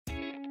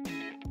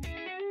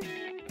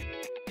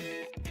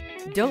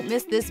Don't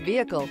miss this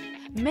vehicle.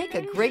 Make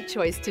a great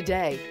choice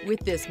today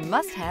with this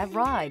must-have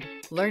ride.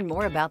 Learn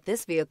more about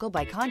this vehicle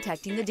by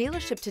contacting the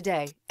dealership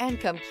today and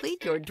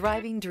complete your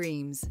driving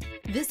dreams.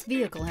 This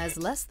vehicle has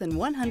less than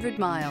 100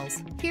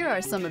 miles. Here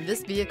are some of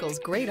this vehicle's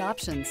great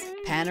options: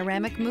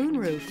 panoramic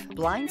moonroof,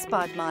 blind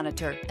spot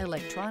monitor,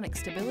 electronic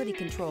stability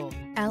control,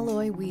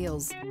 alloy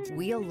wheels,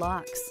 wheel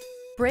locks,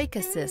 brake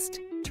assist,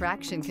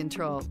 traction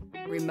control,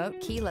 remote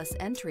keyless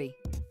entry,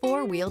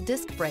 four-wheel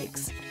disc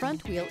brakes,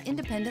 front wheel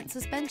independent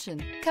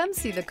suspension. Come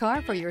see the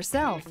car for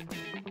yourself.